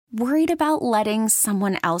Worried about letting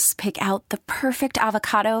someone else pick out the perfect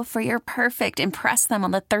avocado for your perfect impress them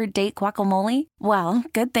on the third date guacamole? Well,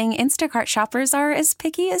 good thing Instacart shoppers are as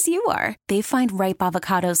picky as you are. They find ripe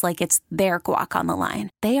avocados like it's their guac on the line.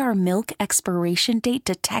 They are milk expiration date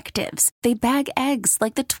detectives. They bag eggs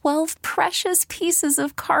like the 12 precious pieces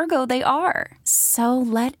of cargo they are. So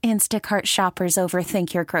let Instacart shoppers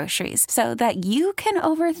overthink your groceries so that you can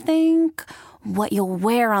overthink what you'll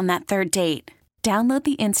wear on that third date. Download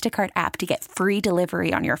the Instacart app to get free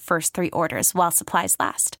delivery on your first 3 orders while supplies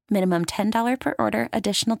last. Minimum $10 per order.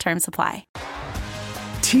 Additional terms apply.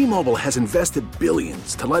 T-Mobile has invested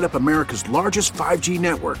billions to light up America's largest 5G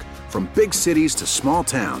network, from big cities to small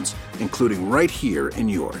towns, including right here in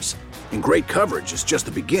yours. And great coverage is just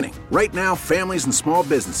the beginning. Right now, families and small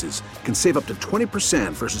businesses can save up to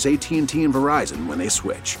 20% versus AT&T and Verizon when they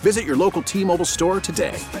switch. Visit your local T-Mobile store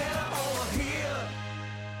today.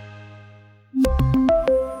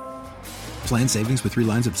 Plan savings with 3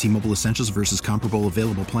 lines of T-Mobile Essentials versus comparable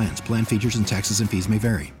available plans. Plan features and taxes and fees may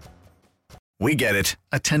vary. We get it.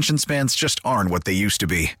 Attention spans just aren't what they used to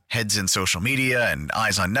be. Heads in social media and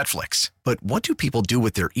eyes on Netflix. But what do people do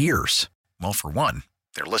with their ears? Well, for one,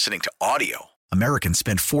 they're listening to audio. Americans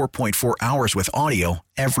spend 4.4 hours with audio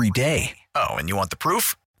every day. Oh, and you want the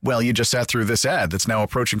proof? Well, you just sat through this ad that's now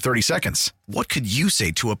approaching 30 seconds. What could you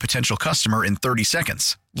say to a potential customer in 30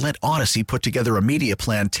 seconds? Let Odyssey put together a media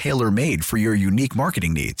plan tailor-made for your unique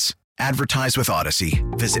marketing needs. Advertise with Odyssey.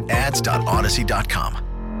 Visit ads.odyssey.com.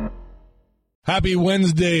 Happy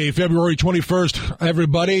Wednesday, February 21st,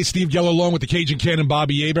 everybody. Steve Geller along with the Cajun Cannon,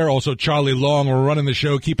 Bobby Hebert, also Charlie Long. We're running the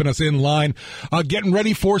show, keeping us in line. Getting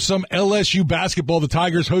ready for some LSU basketball. The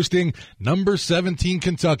Tigers hosting number 17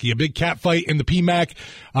 Kentucky. A big cat fight in the PMAC.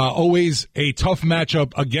 Always a tough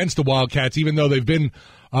matchup against the Wildcats, even though they've been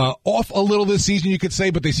off a little this season, you could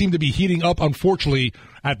say, but they seem to be heating up, unfortunately,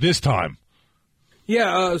 at this time.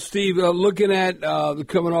 Yeah, Steve, looking at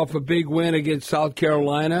coming off a big win against South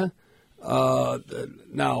Carolina.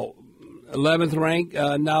 Now, 11th rank.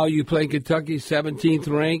 Now you play Kentucky, 17th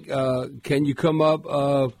rank. Can you come up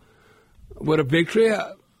with a victory?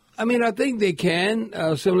 I mean, I think they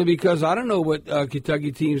can, simply because I don't know what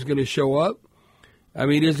Kentucky team's going to show up. I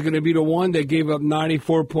mean, this is going to be the one that gave up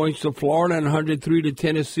 94 points to Florida and 103 to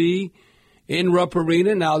Tennessee in Rupp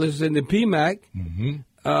Arena. Now this is in the PMAC. Mm-hmm.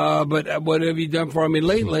 But what have you done for me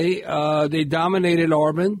lately? They dominated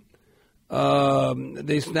Auburn.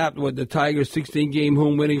 They snapped the Tigers' 16-game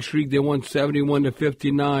home winning streak. They won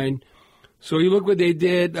 71-59. So you look what they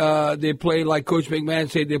did. They played, like Coach McMahon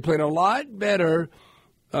said, they played a lot better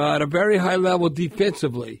at a very high level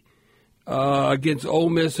defensively against Ole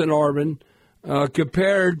Miss and Auburn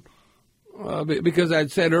compared because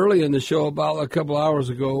I'd said earlier in the show about a couple hours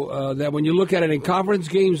ago that when you look at it in conference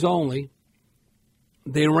games only,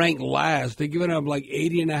 they rank last. They're giving up like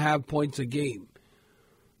 80.5 points a game.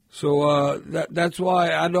 So that's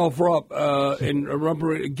why I know for up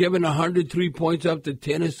giving 103 points up to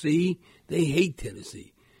Tennessee. They hate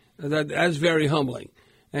Tennessee. That's very humbling.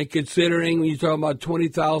 And considering when you're talking about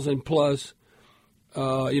 20,000 plus,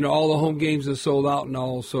 all the home games are sold out and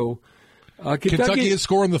all. So Kentucky is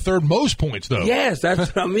scoring the third most points, though. Yes,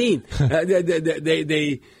 that's what I mean.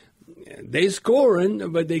 They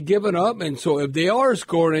scoring, but they giving up. And so if they are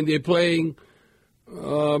scoring, they're playing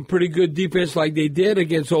pretty good defense like they did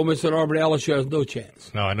against Ole Miss and Auburn. LSU has no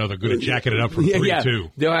chance. No, I know they're good at jacking it up from 3 too.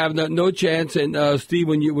 They'll have no chance. And Steve,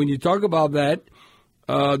 when you talk about that,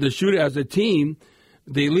 the Shooter as a team,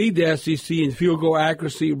 they lead the SEC in field goal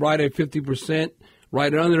accuracy, right at 50%,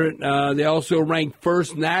 right under it. They also rank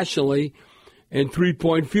first nationally in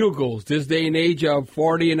 3-point field goals. This day and age,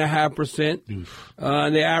 40.5%,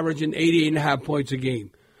 and they average 88.5 points a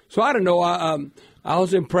game. So I don't know. I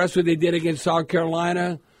was impressed with what they did against South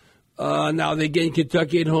Carolina. Now they gain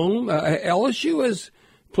Kentucky at home. LSU has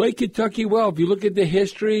played Kentucky well. If you look at the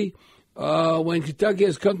history, when Kentucky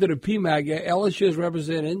has come to the PMAC, LSU is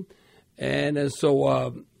represented. And so,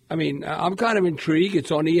 I'm kind of intrigued.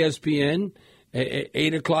 It's on ESPN at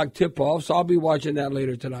 8 o'clock tip-off, so I'll be watching that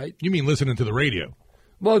later tonight. You mean listening to the radio?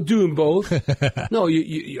 Well, doing both. No,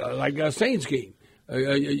 you like a Saints game.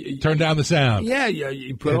 Turn down the sound. Yeah,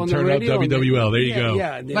 you put on the radio. Turn up WWL. There you go.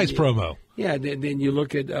 Yeah, nice promo. Yeah, then you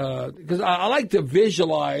look at because I like to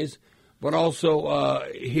visualize, but also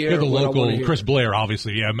hear the local Chris Blair,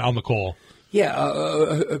 obviously. Yeah, on the call.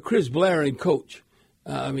 Yeah, Chris Blair and Coach.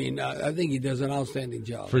 I think he does an outstanding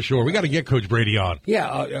job. For sure. We got to get Coach Brady on.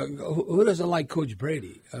 Yeah, who doesn't like Coach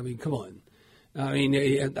Brady? I mean, come on. I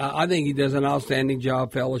think he does an outstanding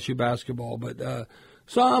job for LSU basketball. But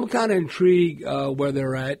so I'm kind of intrigued where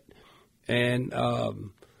they're at. And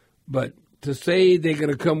but to say they're going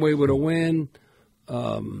to come away with a win,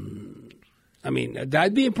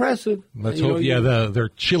 that'd be impressive. Let's hope. They're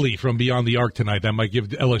chilly from beyond the arc tonight. That might give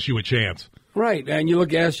LSU a chance. Right, and you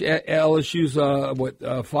look at LSU's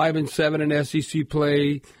 5-7 in SEC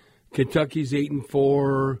play. Kentucky's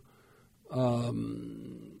 8-4.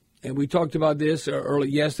 And we talked about this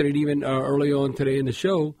yesterday, and even early on today in the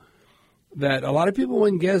show, that a lot of people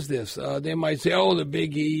wouldn't guess this. They might say, the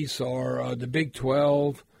Big East or the Big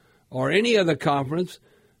 12 or any other conference,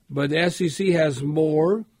 but the SEC has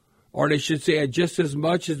more, or they should say just as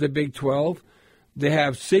much as the Big 12. They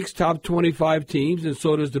have 6 top 25 teams, and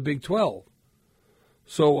so does the Big 12.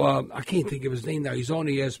 So I can't think of his name now. He's on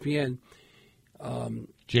ESPN.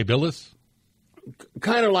 Jay Billis?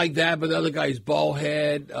 Kind of like that, but the other guy's bald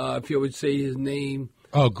head, if you would say his name.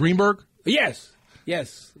 Oh, Greenberg? Yes.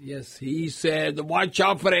 He said, watch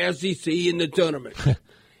out for the SEC in the tournament.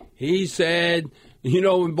 He said,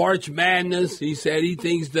 in March Madness, he said he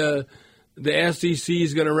thinks the SEC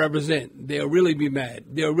is going to represent. They'll really be mad.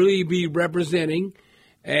 They'll really be representing.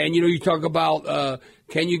 And, you talk about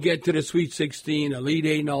can you get to the Sweet 16, Elite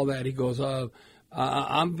 8, and all that. He goes,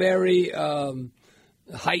 I'm very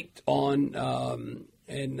hyped on,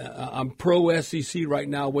 and I'm pro-SEC right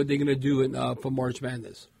now, what they're going to do for March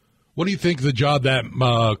Madness. What do you think of the job that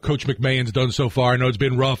Coach McMahon's done so far? I know it's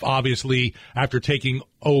been rough, obviously, after taking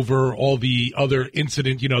over all the other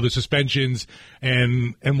incident, the suspensions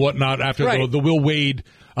and whatnot after the Will Wade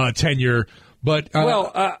tenure. But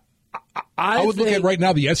I would look at right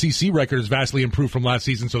now the SEC record is vastly improved from last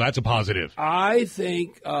season, so that's a positive. I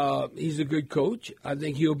think he's a good coach. I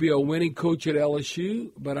think he'll be a winning coach at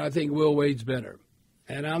LSU, but I think Will Wade's better.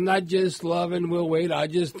 And I'm not just loving Will Wade. I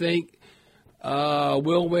just think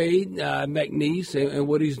Will Wade, McNeese, and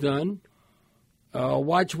what he's done.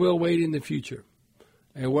 Watch Will Wade in the future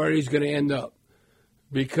and where he's going to end up,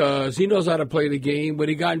 because he knows how to play the game. But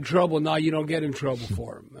he got in trouble. Now you don't get in trouble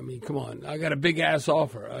for him. I mean, come on. I got a big-ass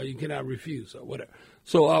offer. You cannot refuse or whatever.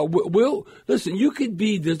 So, Will, listen,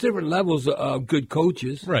 there's different levels of good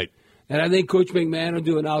coaches. Right. And I think Coach McMahon will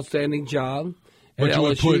do an outstanding job. But you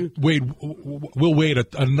would put Will Wade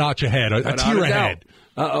a notch ahead, a tier ahead.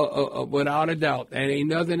 Without a doubt. And ain't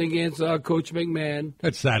nothing against Coach McMahon.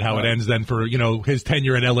 That's sad how it ends then for, his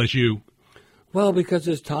tenure at LSU. Well, because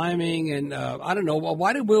his timing and, I don't know,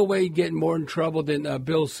 why did Will Wade get more in trouble than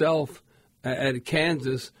Bill Self at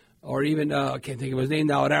Kansas, or even, I can't think of his name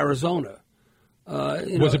now, at Arizona?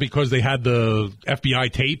 Was it because they had the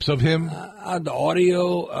FBI tapes of him? The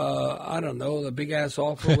audio, I don't know, the big-ass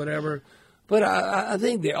offer or whatever. But I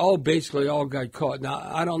think they all got caught. Now,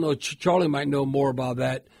 I don't know, Charlie might know more about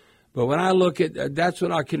that. But when I look at, that's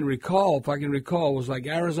what I can recall, if I can recall, was like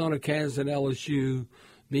Arizona, Kansas, and LSU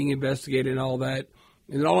being investigated and all that.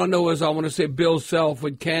 And all I know is I want to say Bill Self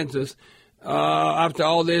with Kansas. After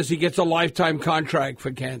all this, he gets a lifetime contract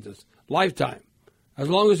for Kansas. Lifetime. As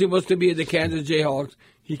long as he wants to be at the Kansas Jayhawks,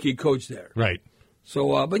 he can coach there. Right.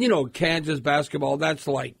 So, but Kansas basketball, that's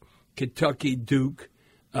like Kentucky, Duke.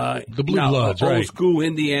 The Blue Bloods, right. Old school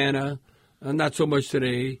Indiana, not so much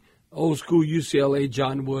today. Old school UCLA,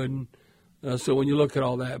 John Wooden. So when you look at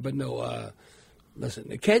all that, but no,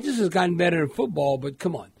 listen, Kansas has gotten better in football, but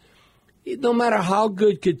come on. No matter how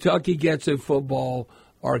good Kentucky gets in football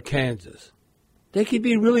or Kansas, they can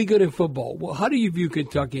be really good in football. Well, how do you view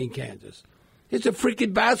Kentucky and Kansas? It's a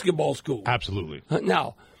freaking basketball school. Absolutely.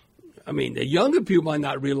 Now, I mean, the younger people might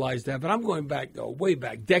not realize that, but I'm going back, way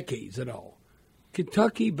back, decades and all.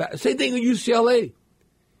 Kentucky, same thing with UCLA.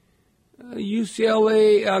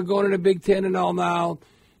 UCLA going to the Big Ten and all now.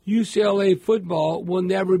 UCLA football will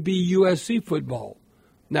never be USC football.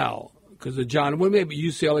 Now, because of John Wooden, maybe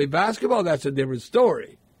UCLA basketball, that's a different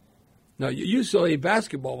story. Now, UCLA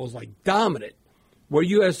basketball was like dominant. Where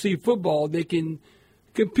USC football, they can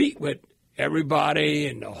compete with everybody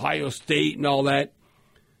and Ohio State and all that.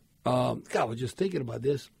 God, I was just thinking about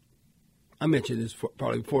this. I mentioned this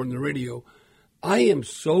probably before on the radio. I am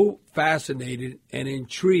so fascinated and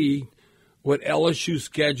intrigued with LSU's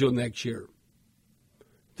schedule next year.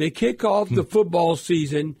 They kick off the football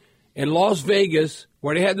season in Las Vegas,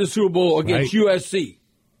 where they had the Super Bowl against USC.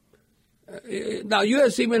 Now,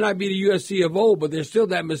 USC may not be the USC of old, but there's still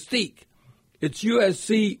that mystique. It's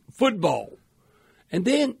USC football. And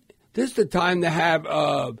then this is the time to have,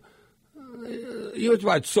 it's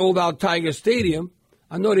about sold-out Tiger Stadium.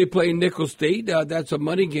 I know they play Nickel State. That's a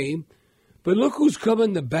money game. But look who's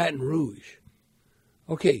coming to Baton Rouge.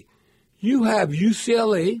 Okay, you have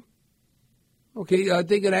UCLA. Okay,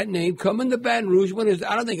 think of that name. Coming to Baton Rouge.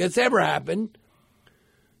 I don't think it's ever happened.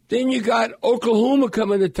 Then you got Oklahoma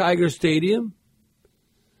coming to Tiger Stadium.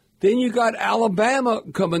 Then you got Alabama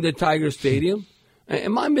coming to Tiger Stadium.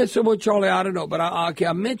 Am I missing one, Charlie? I don't know. But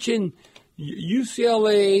I mentioned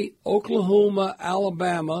UCLA, Oklahoma,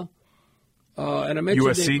 Alabama, and I mentioned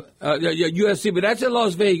USC. USC, but that's in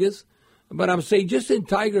Las Vegas. But I'm saying just in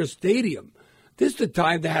Tiger Stadium, this is the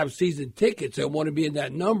time to have season tickets. I want to be in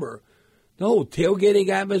that number. The whole tailgating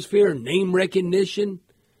atmosphere, name recognition.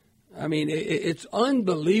 I mean, it's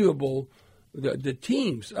unbelievable, the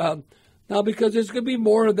teams. Now, because there's going to be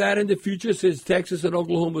more of that in the future since Texas and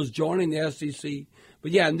Oklahoma is joining the SEC.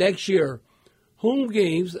 But, yeah, next year, home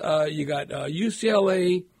games, you got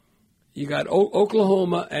UCLA, you got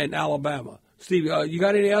Oklahoma, and Alabama. Steve, you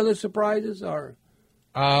got any other surprises? Or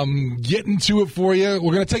Getting to it for you.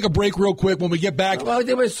 We're going to take a break real quick. When we get back. Well,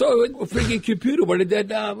 they were so freaking computer. Where did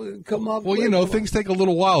that come up? Well, things take a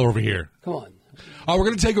little while over here. Come on. We're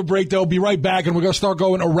going to take a break, though. Be right back, and we're going to start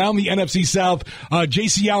going around the NFC South.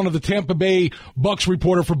 J.C. Allen of the Tampa Bay Bucs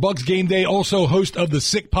reporter for Bucs Gameday, also host of the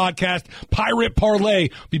Sick podcast, Pirate Parlay.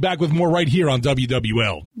 Be back with more right here on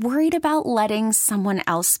WWL. Worried about letting someone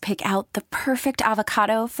else pick out the perfect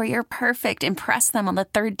avocado for your perfect impress them on the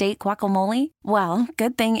third date guacamole? Well,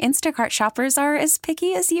 good thing Instacart shoppers are as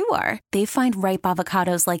picky as you are. They find ripe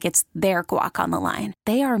avocados like it's their guac on the line.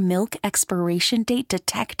 They are milk expiration date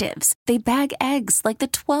detectives. They bag eggs like the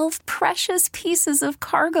 12 precious pieces of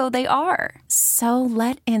cargo they are. So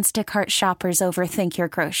let Instacart shoppers overthink your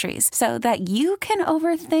groceries so that you can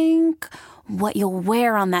overthink what you'll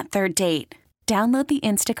wear on that third date. Download the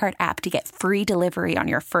Instacart app to get free delivery on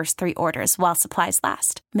your first 3 orders while supplies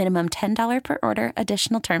last. Minimum $10 per order.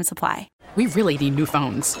 Additional terms apply. We really need new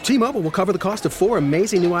phones. T-Mobile will cover the cost of 4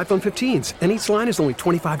 amazing new iPhone 15s, and each line is only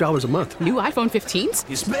 $25 a month. New iPhone 15s?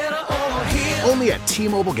 It's better over here. Only at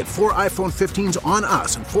T-Mobile, get 4 iPhone 15s on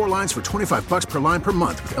us and 4 lines for $25 per line per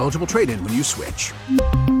month with eligible trade-in when you switch.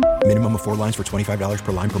 Minimum of 4 lines for $25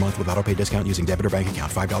 per line per month with autopay discount using debit or bank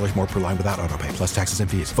account. $5 more per line without autopay, plus taxes and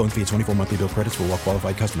fees. Phone fee at 24 monthly bill credits for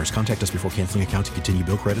well-qualified customers. Contact us before canceling account to continue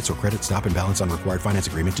bill credits or credit stop and balance on required finance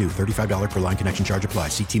agreement due. $35 per line connection charge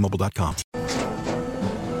applies. See T-Mobile.com.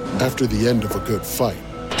 After the end of a good fight,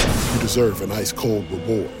 you deserve an ice-cold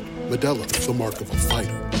reward. Modelo is the mark of a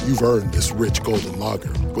fighter. You've earned this rich golden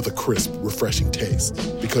lager with a crisp, refreshing taste.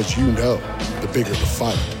 Because you know, the bigger the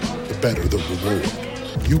fight, the better the reward.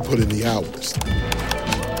 You put in the hours,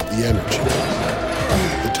 the energy,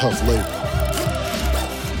 the tough labor.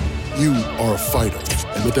 You are a fighter,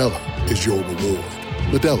 and Modelo is your reward.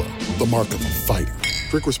 Modelo, the mark of a fighter.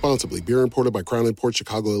 Drink responsibly. Beer imported by Crown Imports,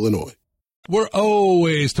 Chicago, Illinois. We're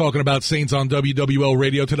always talking about Saints on WWL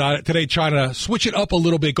Radio today, trying to switch it up a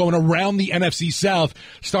little bit, going around the NFC South.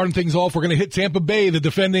 Starting things off, we're going to hit Tampa Bay, the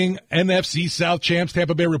defending NFC South champs.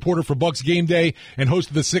 Tampa Bay reporter for Bucs Gameday and host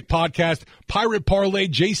of the Sick podcast, Pirate Parlay.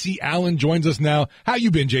 J.C. Allen joins us now. How you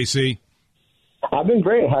been, J.C.? I've been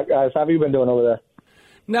great, guys. How have you been doing over there?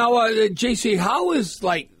 Now, J.C., how is,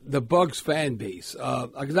 the Bucs fan base?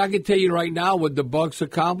 Because I can tell you right now what the Bucs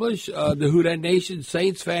accomplish, the Who Dat Nation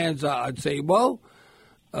Saints fans, I'd say,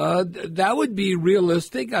 that would be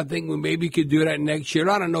realistic. I think we maybe could do that next year.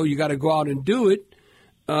 I don't know. You got to go out and do it,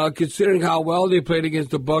 considering how well they played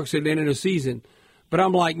against the Bucs at the end of the season. But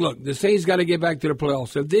I'm like, look, the Saints got to get back to the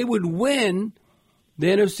playoffs. If they would win the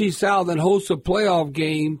NFC South and host a playoff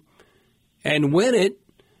game and win it,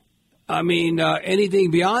 I mean,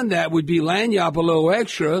 anything beyond that would be lagniappe a little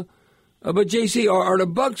extra. But, J.C., are the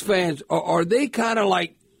Bucs fans, are they kind of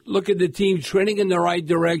look at the team trending in the right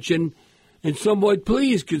direction and somewhat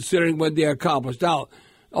pleased considering what they accomplished? Now,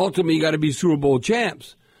 ultimately, you got to be Super Bowl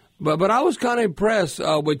champs. But I was kind of impressed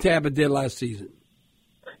with what Tampa did last season.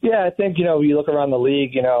 Yeah, I think, you look around the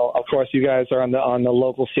league, of course you guys are on the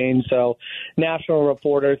local scene, so national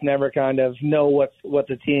reporters never kind of know what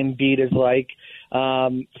the team beat is like.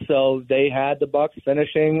 So they had the Bucs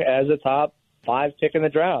finishing as a top 5 pick in the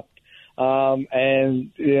draft.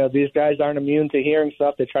 And, these guys aren't immune to hearing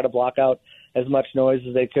stuff. They try to block out as much noise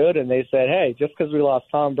as they could. And they said, hey, just because we lost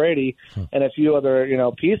Tom Brady and a few other,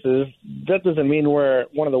 pieces, that doesn't mean we're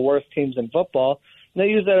one of the worst teams in football. And they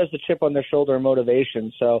use that as a chip on their shoulder and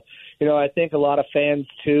motivation. So, I think a lot of fans,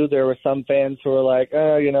 too, there were some fans who were like,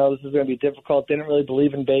 this is going to be difficult, didn't really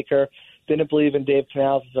believe in Baker, didn't believe in Dave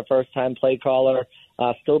Canales as a first-time play caller,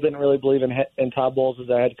 still didn't really believe in Todd Bowles as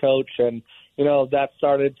a head coach. And, that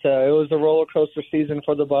started it was a roller coaster season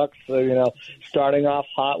for the Bucs. So, starting off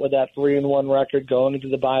hot with that 3-1 record, going into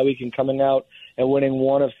the bye week and coming out and winning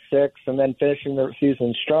 1 of 6 and then finishing the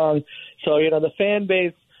season strong. So, the fan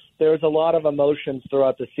base, there was a lot of emotions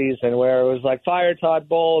throughout the season where it was like, fire Todd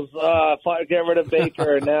Bowles, get rid of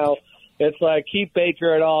Baker. And now it's like, keep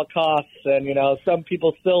Baker at all costs. And, some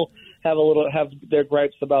people still have their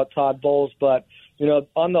gripes about Todd Bowles, but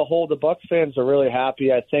on the whole, the Bucs fans are really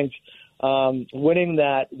happy. I think winning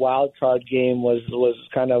that wild card game was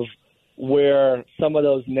kind of where some of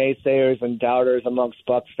those naysayers and doubters amongst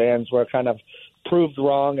Bucs fans were kind of proved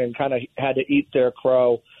wrong and kind of had to eat their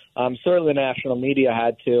crow. Certainly, the national media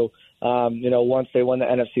had to. Once they won the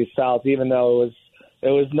NFC South, even though it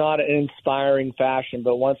was not an inspiring fashion,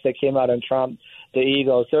 but once they came out and trumped the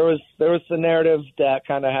Eagles, there was the narrative that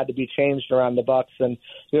kind of had to be changed around the Bucs, and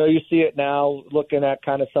you see it now looking at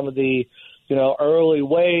kind of some of the early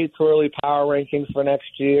weights, early power rankings for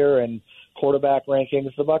next year, and quarterback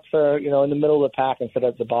rankings. The Bucs are in the middle of the pack instead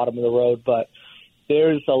of at the bottom of the road, but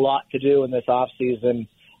there's a lot to do in this offseason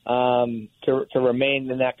to remain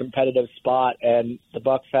in that competitive spot, and the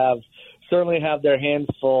Bucs certainly have their hands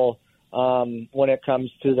full when it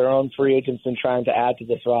comes to their own free agents and trying to add to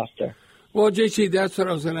this roster. Well, JC, that's what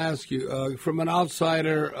I was going to ask you. From an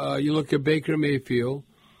outsider, you look at Baker Mayfield.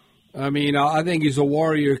 I mean, I think he's a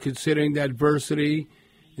warrior considering the adversity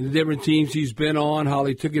and the different teams he's been on, how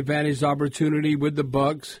he took advantage of the opportunity with the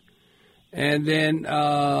Bucs. And then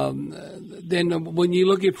when you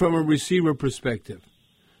look at it from a receiver perspective,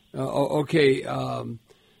 and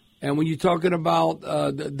when you're talking about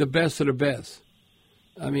the best of the best,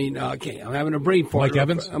 I mean, I'm having a brain fart. Mike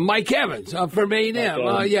Evans? Mike Evans from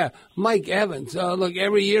A&M. Mike Evans. Look,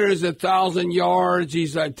 every year is 1,000 yards.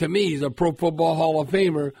 He's to me, he's a Pro Football Hall of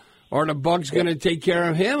Famer. Are the Bucs going to take care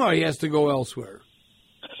of him, or he has to go elsewhere?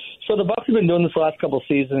 So the Bucs have been doing this the last couple of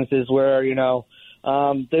seasons is where,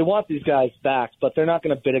 they want these guys back, but they're not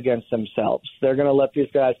going to bid against themselves. They're going to let these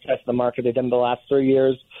guys test the market. They've done the last 3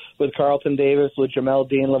 years with Carlton Davis, with Jamel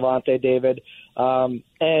Dean, Lavonte David,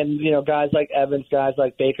 and guys like Evans, guys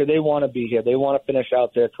like Baker. They want to be here. They want to finish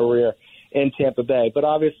out their career in Tampa Bay. But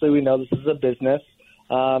obviously, we know this is a business,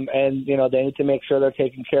 and they need to make sure they're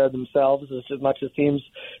taking care of themselves as much as teams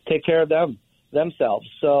take care of themselves.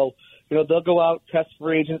 So, they'll go out, test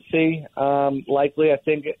free agency. Likely, I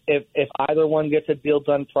think if either one gets a deal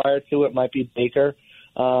done prior to it, might be Baker.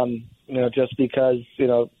 Just because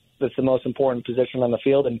it's the most important position on the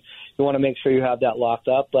field, and you want to make sure you have that locked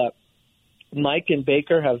up. But Mike and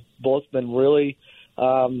Baker have both been really,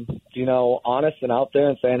 honest and out there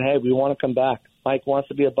and saying, "Hey, we want to come back." Mike wants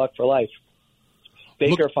to be a Buck for life.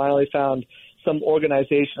 Baker finally found some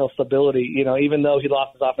organizational stability. Even though he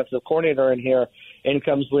lost his offensive coordinator in here, in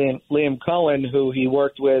comes Liam Cohen, who he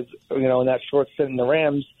worked with, in that short stint in the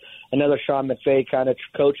Rams, another Sean McVay kind of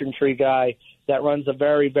coaching tree guy that runs a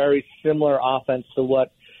very, very similar offense to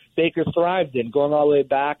what Baker thrived in, going all the way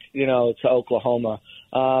back, to Oklahoma,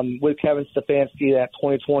 with Kevin Stefanski that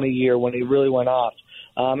 2020 year when he really went off.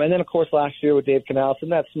 And then, of course, last year with Dave Canales in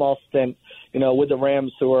that small stint, with the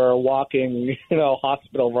Rams who are a walking,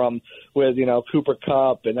 hospital room with, Cooper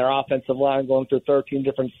Kupp and their offensive line going through 13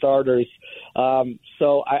 different starters.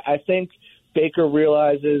 So I think Baker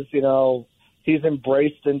realizes, he's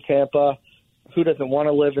embraced in Tampa. Who doesn't want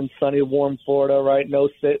to live in sunny, warm Florida, right? No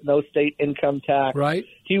state income tax. Right.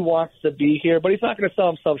 He wants to be here, but he's not going to sell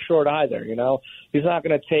himself short either, He's not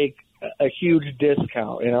going to take a huge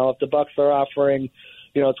discount. If the Bucs are offering,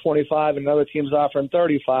 25 and another team's offering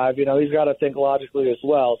 35, he's got to think logically as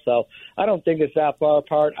well. So I don't think it's that far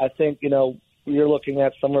apart. I think, you're looking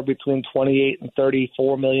at somewhere between $28 and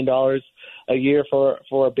 $34 million a year for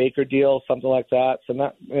a Baker deal, something like that. So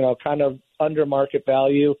not, kind of under market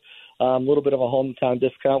value, a little bit of a hometown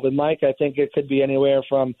discount. With Mike, I think it could be anywhere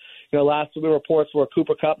from, last week reports were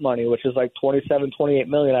Cooper Kupp money, which is like $27-28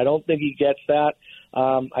 million. I don't think he gets that.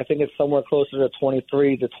 I think it's somewhere closer to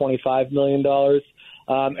 $23 to $25 million.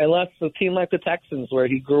 Unless a team like the Texans, where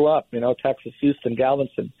he grew up, Texas, Houston,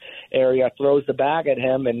 Galveston area, throws the bag at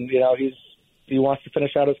him, and he wants to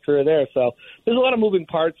finish out his career there. So there's a lot of moving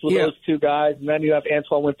parts with those two guys. And then you have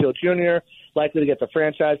Antoine Winfield Jr., likely to get the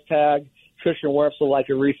franchise tag. Christian Wirfs will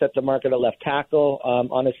likely reset the market at left tackle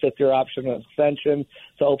on his fifth-year option and extension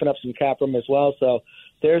to open up some cap room as well. So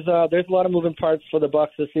there's a lot of moving parts for the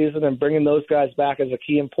Bucs this season, and bringing those guys back is a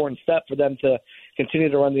key important step for them to continue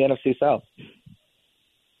to run the NFC South.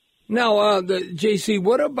 Now, JC,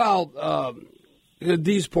 what about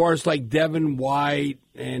these parts like Devin White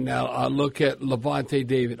and look at Lavonte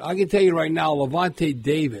David? I can tell you right now, Lavonte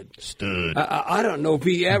David, stud. I don't know if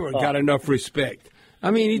he ever got enough respect. I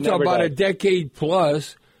mean, you talk about a decade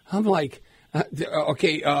plus. I'm like,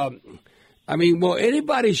 okay, will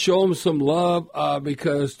anybody show him some love?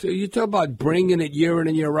 Because you talk about bringing it year in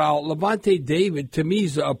and year out. Lavonte David, to me,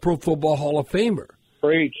 is a Pro Football Hall of Famer.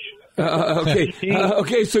 Preach.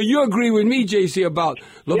 Okay, so you agree with me, JC, about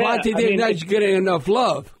Lavonte David not getting enough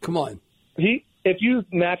love. Come on. if you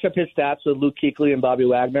match up his stats with Luke Kuechly and Bobby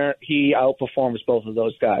Wagner, he outperforms both of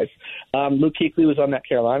those guys. Luke Kuechly was on that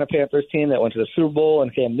Carolina Panthers team that went to the Super Bowl,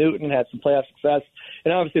 and Cam Newton had some playoff success.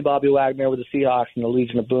 And obviously Bobby Wagner with the Seahawks and the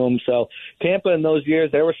Legion of Boom. So Tampa in those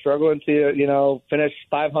years, they were struggling to, finish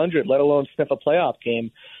 500, let alone sniff a playoff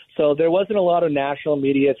game. So there wasn't a lot of national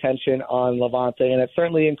media attention on Lavonte, and it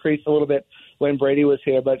certainly increased a little bit when Brady was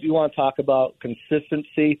here. But you want to talk about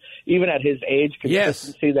consistency, even at his age,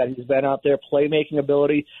 consistency that he's been out there, playmaking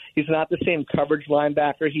ability. He's not the same coverage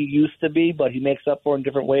linebacker he used to be, but he makes up for it in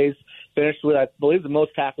different ways. Finished with, I believe, the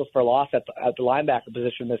most tackles for loss at the linebacker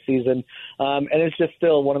position this season. And it's just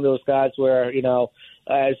still one of those guys where,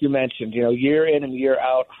 as you mentioned, year in and year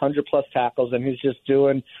out, 100-plus tackles, and he's just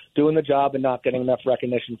doing the job and not getting enough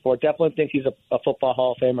recognition for it. Definitely think he's a football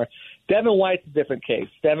Hall of Famer. Devin White's a different case.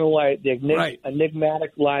 Devin White, the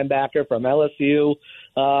enigmatic linebacker from LSU,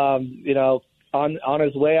 on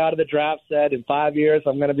his way out of the draft, said in 5 years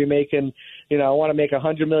I'm going to be making, I want to make a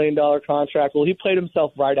 $100 million contract. Well, he played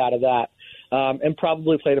himself right out of that. And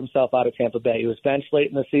probably played himself out of Tampa Bay. He was benched late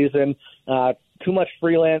in the season, too much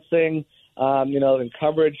freelancing, in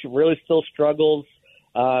coverage, really still struggles.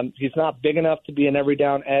 He's not big enough to be an every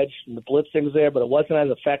down edge. The blitzing's there, but it wasn't as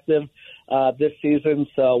effective this season.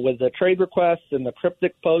 So with the trade requests and the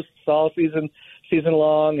cryptic posts all season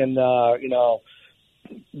long, and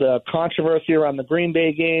the controversy around the Green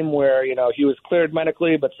Bay game where he was cleared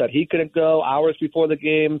medically but said he couldn't go hours before the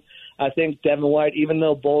game. I think Devin White, even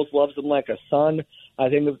though Bowles loves him like a son, I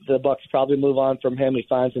think the Bucs probably move on from him. He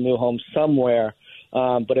finds a new home somewhere.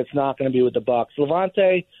 But it's not going to be with the Bucs.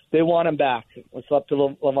 Lavonte, they want him back. It's up to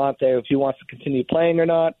Lavonte if he wants to continue playing or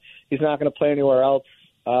not. He's not going to play anywhere else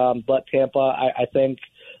but Tampa, I think.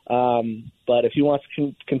 But if he wants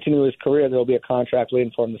to continue his career, there will be a contract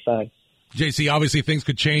waiting for him to sign. JC, obviously things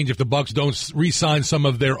could change if the Bucs don't re-sign some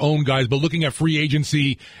of their own guys. But looking at free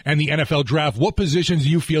agency and the NFL draft, what positions do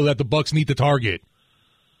you feel that the Bucs need to target?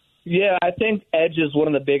 Yeah, I think edge is one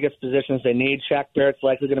of the biggest positions they need. Shaq Barrett's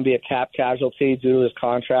likely going to be a cap casualty due to his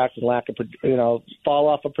contract and lack of, fall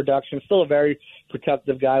off of production. Still a very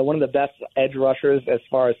productive guy, one of the best edge rushers as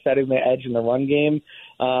far as setting the edge in the run game.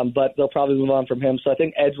 But they'll probably move on from him. So I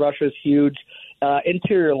think edge rusher is huge.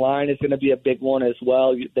 Interior line is going to be a big one as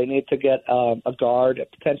well. They need to get a guard,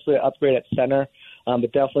 potentially an upgrade at center.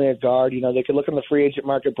 But definitely a guard. They could look in the free agent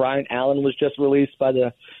market. Brian Allen was just released by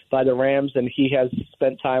the Rams, and he has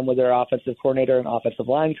spent time with their offensive coordinator and offensive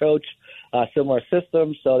line coach, similar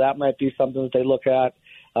system. So that might be something that they look at,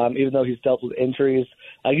 even though he's dealt with injuries.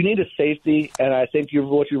 You need a safety, and I think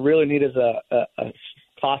what you really need is a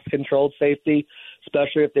cost-controlled safety,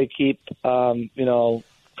 especially if they keep,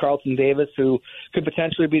 Carlton Davis, who could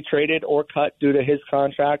potentially be traded or cut due to his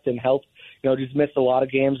contract and health. Just missed a lot of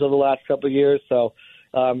games over the last couple of years. So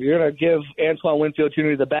you're going to give Antoine Winfield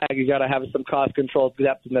Jr. the bag. You got to have some cost control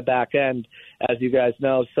depth in the back end, as you guys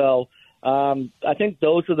know. So I think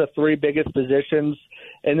those are the three biggest positions.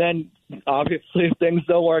 And then, obviously, if things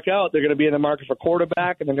don't work out, they're going to be in the market for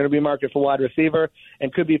quarterback, and they're going to be in the market for wide receiver,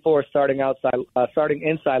 and could be for starting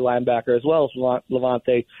inside linebacker as well, if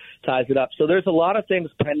Lavonte ties it up. So there's a lot of things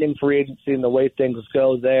pending free agency and the way things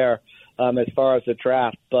go there as far as the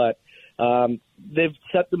draft. But they've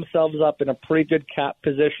set themselves up in a pretty good cap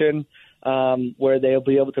position where they'll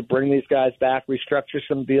be able to bring these guys back, restructure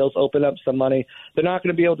some deals, open up some money. They're not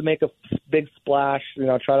going to be able to make a big splash,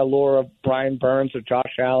 try to lure a Brian Burns or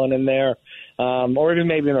Josh Allen in there, or even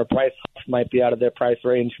maybe a Bryce Huff might be out of their price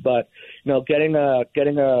range. But, getting a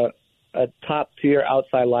top-tier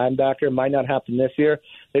outside linebacker might not happen this year.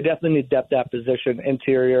 They definitely need depth at position,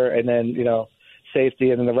 interior, and then,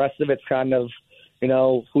 safety. And then the rest of it's kind of,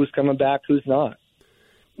 who's coming back, who's not.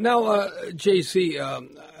 Now, JC,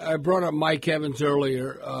 I brought up Mike Evans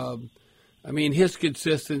earlier. His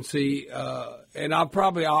consistency, and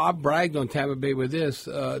I'll bragged on Tampa Bay with this,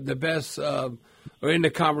 the best, or in the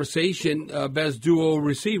conversation, best duo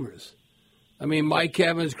receivers. Mike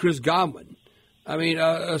Evans, Chris Godwin.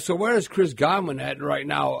 So where is Chris Godwin at right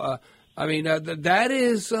now? That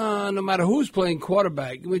is, no matter who's playing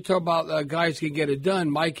quarterback, we talk about guys can get it done.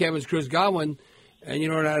 Mike Evans, Chris Godwin. And,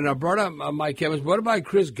 and I brought up Mike Evans. What about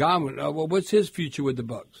Chris Godwin? What's his future with the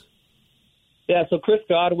Bucs? Yeah, so Chris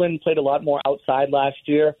Godwin played a lot more outside last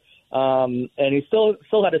year, and he still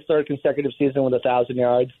had his third consecutive season with 1,000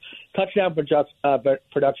 yards. touchdown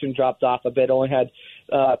production dropped off a bit. Only had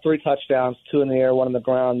 3 touchdowns, 2 in the air, 1 on the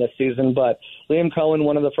ground this season. But Liam Cohen,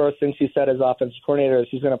 one of the first things he said as offensive coordinator is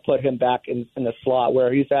he's going to put him back in the slot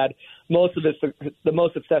where he's had the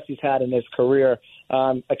most success he's had in his career,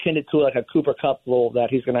 akin to like a Cooper Kupp role that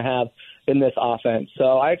he's going to have in this offense.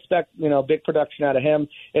 So I expect, big production out of him.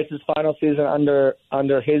 It's his final season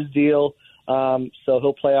under his deal. So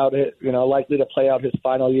he'll play out, likely to play out his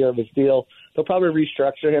final year of his deal. They'll probably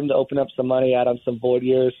restructure him to open up some money, add on some void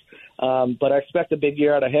years. But I expect a big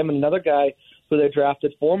year out of him. And another guy who they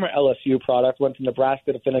drafted, former LSU product, went to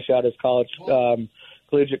Nebraska to finish out his college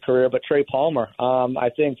collegiate career, but Trey Palmer. I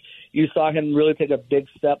think you saw him really take a big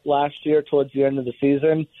step last year towards the end of the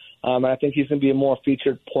season. And I think he's going to be a more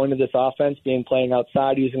featured point of this offense, playing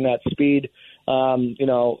outside, using that speed. And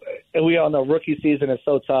we all know rookie season is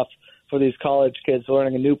so tough for these college kids,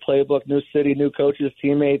 learning a new playbook, new city, new coaches,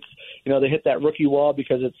 teammates. They hit that rookie wall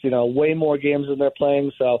because it's, way more games than they're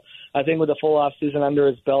playing. So I think with a full off season under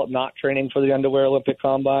his belt, not training for the Underwear Olympic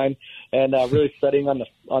Combine, and really studying on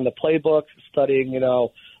the playbook, studying,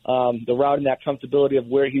 the route and that comfortability of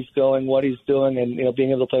where he's going, what he's doing, and, being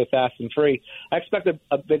able to play fast and free. I expect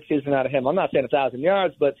a big season out of him. I'm not saying 1,000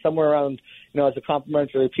 yards, but somewhere around, as a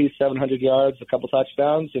complimentary piece, 700 yards, a couple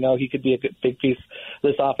touchdowns. He could be a big piece of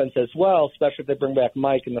this offense as well, especially if they bring back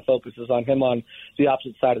Mike and the focus is on him on the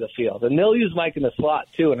opposite side of the field. And they'll use Mike in the slot,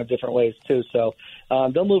 too, in different ways, too. So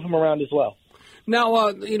they'll move him around as well. Now,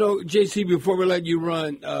 JC, before we let you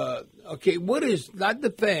run, what is, not the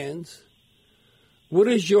fans, what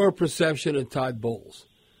is your perception of Todd Bowles?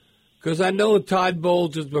 Because I know Todd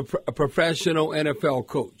Bowles is a professional NFL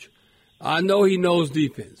coach. I know he knows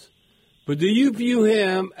defense. But do you view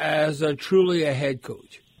him as truly a head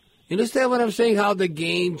coach? You understand what I'm saying, how the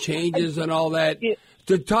game changes and all that?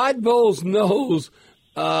 Todd Bowles knows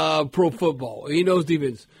pro football. He knows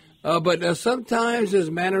defense. But sometimes his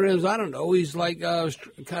mannerisms, I don't know, he's like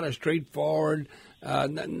kind of straightforward.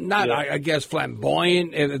 I guess,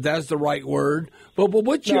 flamboyant, if that's the right word. But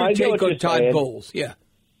what's your take on Todd Bowles? Yeah.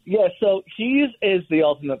 Yeah, so he is the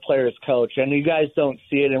ultimate player's coach, and you guys don't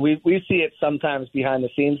see it, and we see it sometimes behind the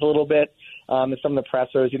scenes a little bit. In some of the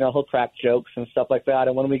pressers, he'll crack jokes and stuff like that.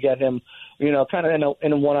 And when we get him, kind of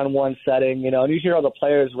in a one-on-one setting, and you hear all the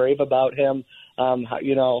players rave about him,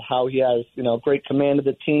 how he has, great command of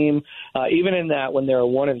the team. Even in that, when they were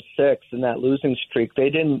 1-6 in that losing streak, the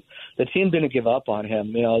team didn't give up on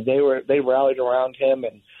him. They rallied around him.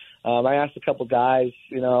 And I asked a couple guys,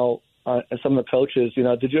 and some of the coaches,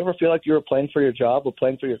 did you ever feel like you were playing for your job or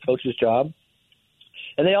playing for your coach's job?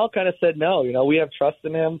 And they all kind of said no. We have trust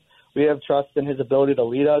in him. We have trust in his ability to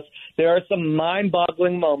lead us. There are some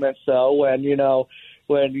mind-boggling moments, though, when you're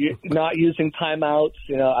not using timeouts.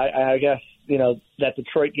 I guess that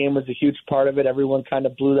Detroit game was a huge part of it. Everyone kind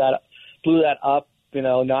of blew that up.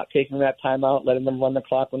 Not taking that timeout, letting them run the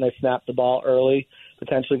clock when they snapped the ball early,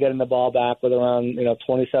 potentially getting the ball back with around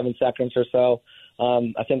 27 seconds or so.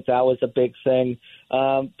 I think that was a big thing.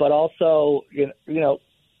 But also,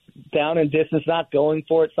 down in distance, not going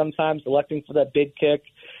for it sometimes, electing for that big kick.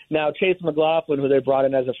 Now, Chase McLaughlin, who they brought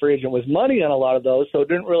in as a free agent, was money on a lot of those, so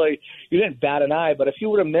you didn't bat an eye. But if you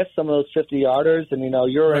would have missed some of those 50-yarders and,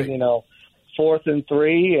 you're right. In, 4th and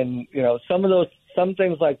 3 and, some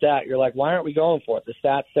things like that, you're like, why aren't we going for it? The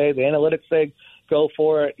stats say, the analytics say, go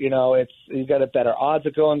for it. You've got a better odds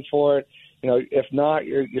of going for it. If not,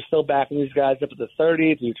 you're still backing these guys up at the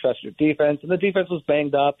 30. Do you trust your defense? And the defense was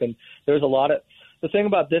banged up, and there's a lot of – the thing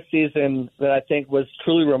about this season that I think was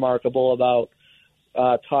truly remarkable about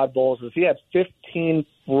Todd Bowles is he had 15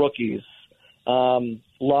 rookies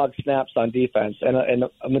log snaps on defense, and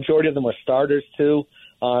a majority of them were starters, too,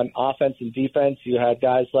 on offense and defense. You had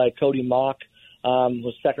guys like Cody Mock,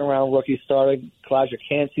 was second-round rookie starting, Kalijah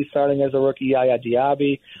Cansey starting as a rookie, Yaya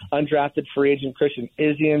Diaby, undrafted free agent Christian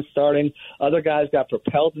Izzian starting. Other guys got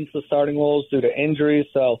propelled into the starting roles due to injuries.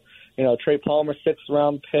 So, Trey Palmer,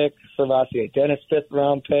 6th-round pick, Servassier Dennis,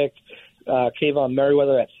 5th-round pick, Kayvon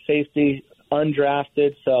Merriweather at safety,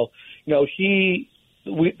 undrafted. So,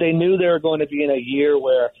 they knew they were going to be in a year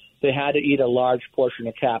where they had to eat a large portion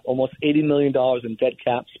of cap, almost $80 million in dead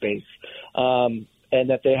cap space. And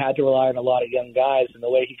that they had to rely on a lot of young guys, and the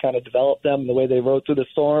way he kind of developed them, the way they rode through the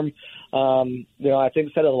storm, I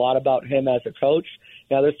think said a lot about him as a coach.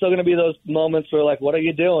 Now, there's still going to be those moments where, like, what are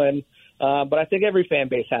you doing? But I think every fan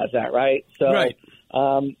base has that, right? So right.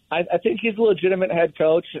 I think he's a legitimate head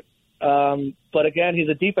coach, but, again, he's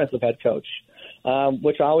a defensive head coach,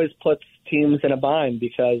 which always puts teams in a bind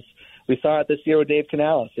because we saw it this year with Dave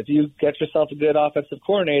Canales. If you get yourself a good offensive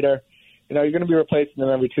coordinator, you're going to be replacing them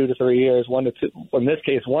every 2 to 3 years, 1 to 2, in this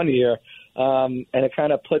case, 1 year. and it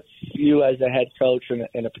kind of puts you as a head coach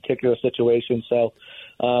in a particular situation. So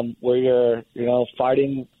where you're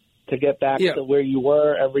fighting to get back to where you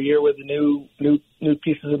were every year with the new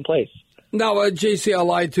pieces in place. Now, JC, I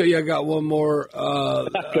lied to you. I got one more. Go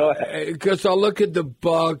ahead. Because I look at the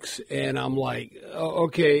Bucs and I'm like,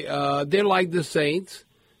 okay, they're like the Saints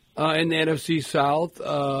in the NFC South,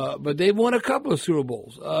 but they've won a couple of Super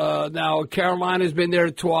Bowls. Now, Carolina's been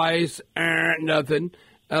there twice, nothing.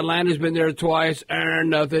 Atlanta's been there twice,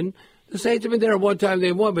 nothing. The Saints have been there one time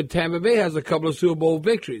they won, but Tampa Bay has a couple of Super Bowl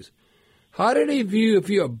victories. How do they view, if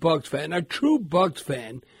you're a Bucs fan, a true Bucs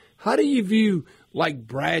fan, how do you view like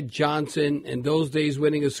Brad Johnson and those days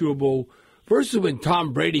winning a Super Bowl versus when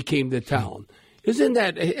Tom Brady came to town? Isn't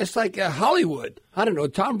that, it's like Hollywood. I don't know,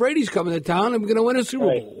 Tom Brady's coming to town and we're going to win a Super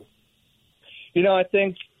Bowl. I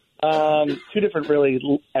think two different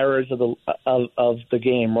really eras of the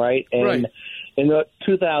game, right? And in the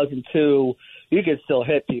 2002, you could still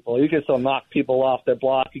hit people. You could still knock people off their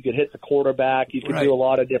block. You could hit the quarterback. You could do a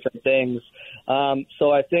lot of different things.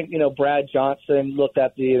 So I think, Brad Johnson looked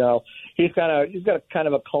at he's got kind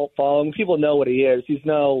of a cult following. People know what he is. He's he's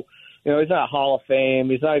not Hall of Fame.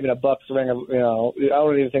 He's not even a Bucs Ring of, I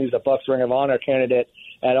don't even think he's a Bucs Ring of Honor candidate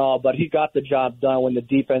at all, but he got the job done when the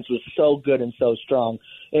defense was so good and so strong.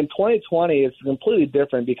 In 2020, it's completely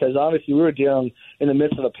different because obviously we were dealing in the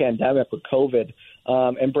midst of a pandemic with COVID,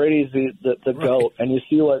 and Brady's the GOAT, and you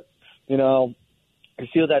see what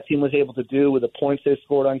that team was able to do with the points they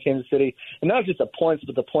scored on Kansas City, and not just the points,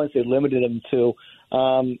 but the points they limited them to.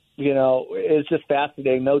 It's just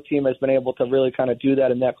fascinating. No team has been able to really kind of do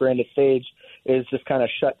that in that grand stage. Is just kind of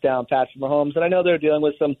shut down Patrick Mahomes, and I know they're dealing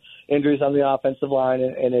with some injuries on the offensive line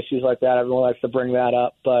and issues like that. Everyone likes to bring that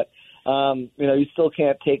up, but you still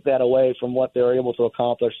can't take that away from what they were able to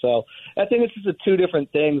accomplish. So I think it's just two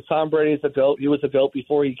different things. Tom Brady's the GOAT. He was a GOAT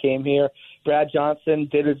before he came here. Brad Johnson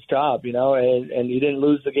did his job, and you didn't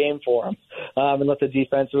lose the game for him, and let the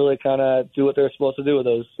defense really kind of do what they're supposed to do with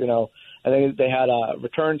those. I think they had a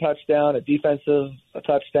return touchdown, a defensive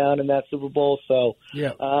touchdown in that Super Bowl. So,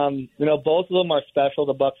 both of them are special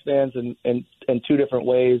to Bucs fans in two different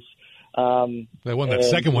ways. They won that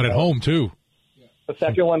second one at home too. The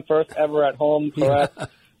second one, first ever at home, correct?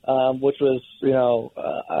 Which was,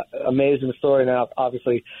 amazing story. Now,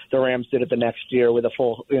 obviously, the Rams did it the next year with a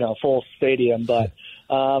full stadium. But,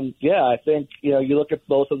 I think, you look at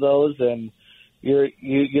both of those and you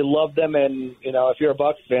love them. And, if you're a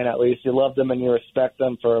Bucs fan, at least, you love them and you respect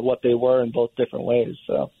them for what they were in both different ways.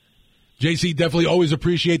 So, JC, definitely always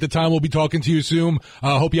appreciate the time. We'll be talking to you soon.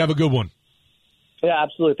 Hope you have a good one. Yeah,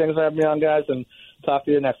 absolutely. Thanks for having me on, guys. And talk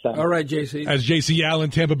to you next time. All right, JC. As JC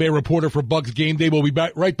Allen, Tampa Bay reporter for Bucs Gameday, we'll be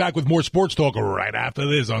right back with more sports talk right after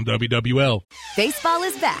this on WWL. Baseball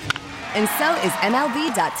is back, and so is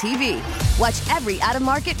MLB.tv. Watch every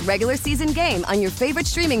out-of-market regular season game on your favorite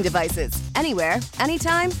streaming devices, anywhere,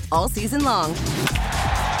 anytime, all season long.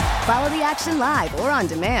 Follow the action live or on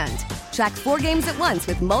demand. Track 4 games at once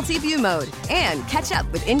with multi-view mode and catch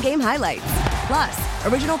up with in-game highlights. Plus,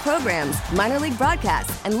 original programs, minor league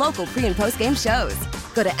broadcasts, and local pre- and post-game shows.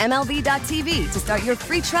 Go to MLB.tv to start your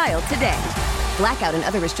free trial today. Blackout and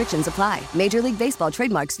other restrictions apply. Major League Baseball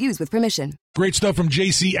trademarks used with permission. Great stuff from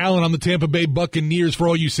JC Allen on the Tampa Bay Buccaneers for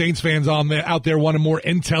all you Saints fans out there wanting more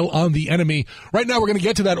intel on the enemy. Right now, we're going to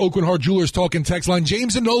get to that Oakland Heart Jewelers talking text line.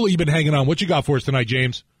 James and Nola, you've been hanging on. What you got for us tonight,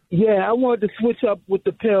 James? Yeah, I wanted to switch up with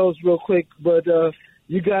the Pels real quick, but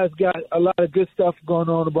you guys got a lot of good stuff going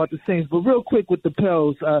on about the Saints. But real quick with the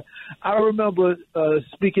Pels, I remember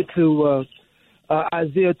speaking to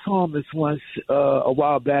Isaiah Thomas once a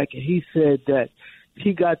while back, and he said that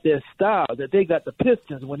he got their style, that they got the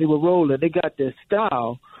Pistons when they were rolling. They got their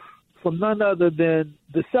style from none other than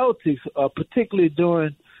the Celtics, particularly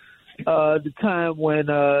during the time when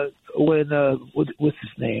what's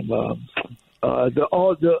his name? What's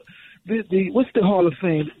the Hall of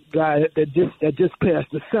Fame guy that just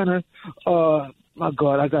passed, the center? My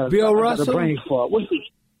God, I got a brain fart.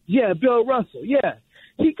 Yeah, Bill Russell. Yeah,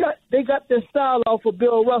 they got their style off of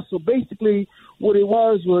Bill Russell. Basically, what it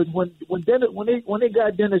was when they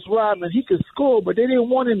got Dennis Rodman, he could score, but they didn't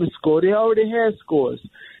want him to score. They already had scores.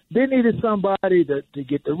 They needed somebody to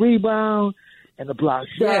get the rebound and the block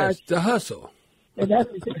shots. Yes, the hustle. And that's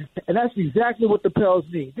exactly what the Pels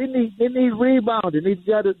need. They need rebound. They need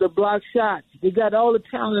the block shots. They got all the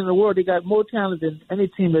talent in the world. They got more talent than any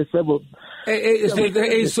team that's ever.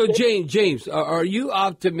 So James, are you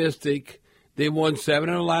optimistic? They won 7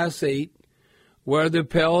 of the last 8. Where the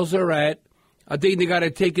Pels are at, I think they got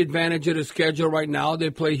to take advantage of the schedule right now. They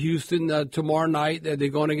play Houston tomorrow night. They're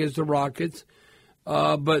going against the Rockets.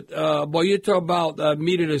 But you talk about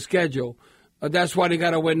meat of the schedule. That's why they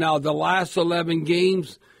got to win now. The last 11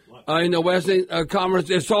 games in the Western Conference,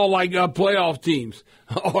 it's all like playoff teams,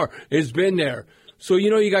 or it's been there. So,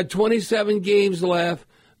 you got 27 games left.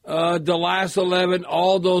 The last 11,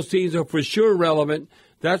 all those teams are for sure relevant.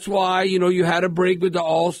 That's why, you had a break with the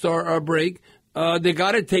All-Star break. They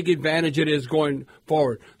got to take advantage of this going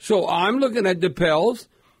forward. So I'm looking at the Pels.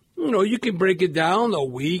 You can break it down a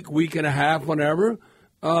week and a half, whenever.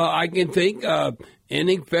 I can think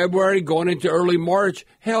ending February, going into early March,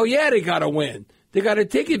 hell yeah, they got to win. They got to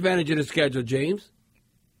take advantage of the schedule, James.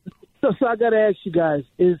 So I got to ask you guys,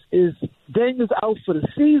 is Daniels out for the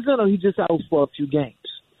season, or he just out for a few games?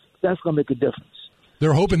 That's going to make a difference.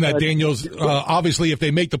 They're hoping that Daniels, obviously, if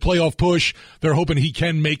they make the playoff push, they're hoping he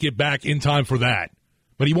can make it back in time for that.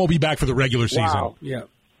 But he won't be back for the regular season. Wow. Yeah.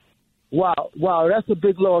 Wow, that's a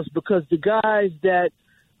big loss, because the guys that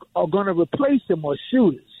are going to replace him are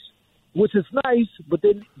shooters, which is nice, but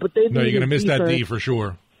they no, you're going to miss that D for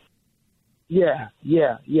sure. Yeah.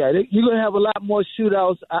 You're going to have a lot more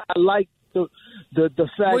shootouts. I like the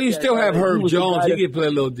fact. Well, you that, still have Herb Jones. He can can play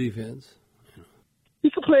a little defense. He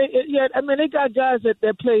can play. Yeah, I mean, they got guys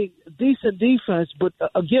that play decent defense, but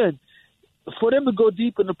again, for them to go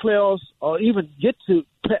deep in the playoffs or even get to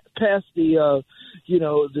past the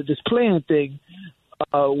this playing thing.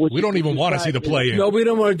 We don't even want to see the play-in. No, we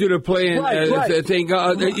don't want to do the play-in right. thing.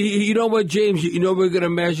 You know what, James? We're going to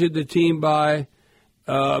measure the team by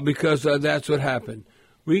because that's what happened.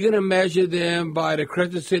 We're going to measure them by the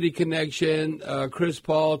Crescent City connection, Chris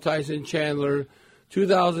Paul, Tyson Chandler,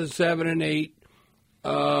 2007 and 8.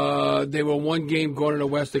 They were one game going to the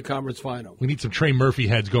Western Conference Final. We need some Trey Murphy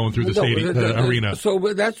heads going through the arena. So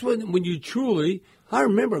that's when you truly. I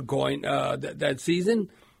remember going that season.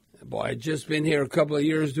 Boy, I'd just been here a couple of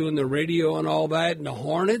years doing the radio and all that, and the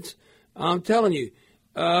Hornets. I'm telling you,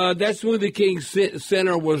 that's when the King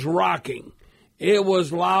Center was rocking. It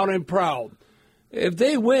was loud and proud. If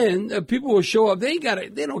they win, people will show up. They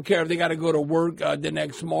don't care if they got to go to work the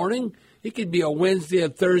next morning. It could be a Wednesday or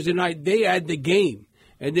Thursday night. They had the game,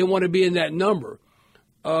 and they want to be in that number.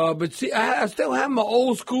 But see, I still have my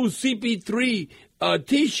old school CP3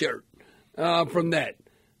 T-shirt from that.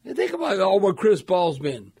 And think about what Chris Paul's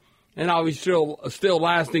been. And obviously still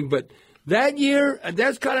lasting. But that year,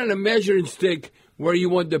 that's kind of the measuring stick where you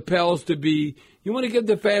want the Pels to be. You want to give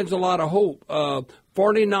the fans a lot of hope.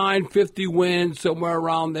 49, 50 wins, somewhere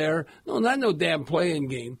around there. No, not no damn playing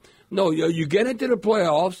game. No, you get into the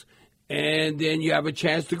playoffs, and then you have a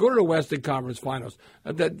chance to go to the Western Conference Finals.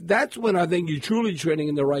 That's when I think you're truly trending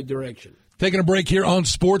in the right direction. Taking a break here on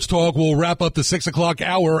Sports Talk. We'll wrap up the 6 o'clock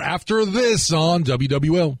hour after this on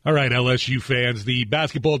WWL. All right, LSU fans, the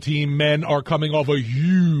basketball team men are coming off a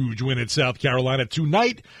huge win at South Carolina.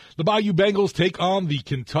 Tonight, the Bayou Bengals take on the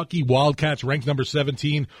Kentucky Wildcats, ranked number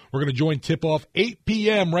 17. We're going to join tip-off 8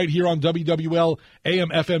 p.m. right here on WWL,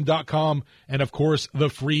 AMFM.com, and, of course, the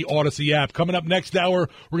free Odyssey app. Coming up next hour,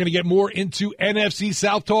 we're going to get more into NFC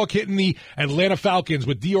South talk, hitting the Atlanta Falcons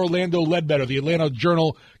with D. Orlando Ledbetter, the Atlanta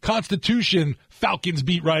Journal-Constitution Falcons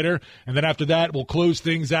beat writer. And then after that, we'll close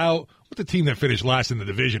things out with the team that finished last in the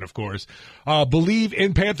division, of course. Believe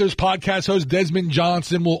in Panthers podcast host Desmond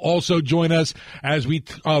Johnson will also join us as we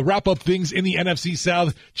wrap up things in the NFC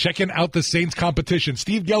South, checking out the Saints competition.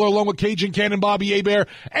 Steve Geller along with Cajun Cannon, Bobby Hebert,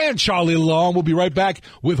 and Charlie Long. We'll be right back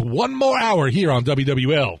with one more hour here on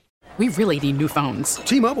WWL. We really need new phones.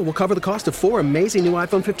 T-Mobile will cover the cost of 4 amazing new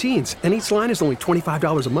iPhone 15s, and each line is only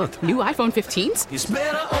 $25 a month. New iPhone 15s? It's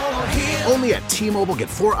better over here. Only at T-Mobile, get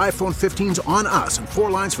 4 iPhone 15s on us and 4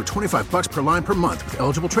 lines for $25 per line per month with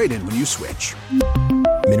eligible trade-in when you switch.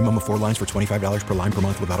 Minimum of 4 lines for $25 per line per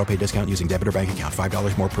month with autopay discount using debit or bank account.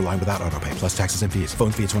 $5 more per line without autopay, plus taxes and fees. Phone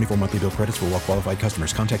fee at 24 monthly bill credits for well-qualified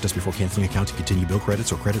customers. Contact us before canceling account to continue bill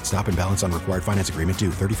credits or credit stop and balance on required finance agreement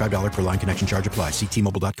due. $35 per line connection charge applies. See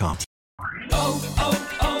T-Mobile.com.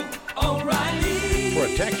 O'Reilly.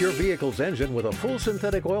 Protect your vehicle's engine with a full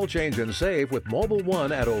synthetic oil change and save with Mobil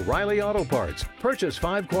 1 at O'Reilly Auto Parts. Purchase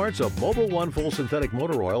 5 quarts of Mobil 1 full synthetic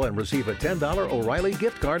motor oil and receive a $10 O'Reilly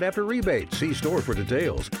gift card after rebate. See store for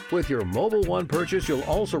details. With your Mobil 1 purchase, you'll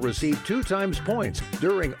also receive 2 times points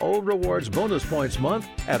during O Rewards Bonus Points Month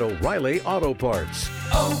at O'Reilly Auto Parts.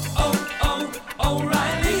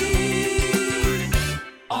 O'Reilly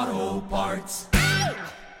Auto Parts.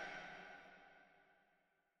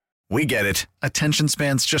 We get it. Attention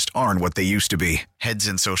spans just aren't what they used to be. Heads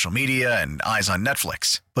in social media and eyes on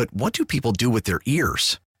Netflix. But what do people do with their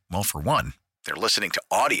ears? Well, for one, they're listening to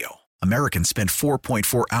audio. Americans spend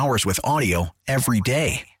 4.4 hours with audio every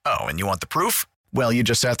day. Oh, and you want the proof? Well, you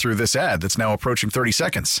just sat through this ad that's now approaching 30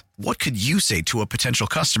 seconds. What could you say to a potential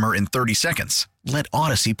customer in 30 seconds? Let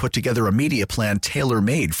Odyssey put together a media plan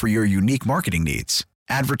tailor-made for your unique marketing needs.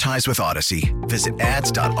 Advertise with Odyssey. Visit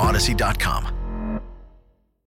ads.odyssey.com.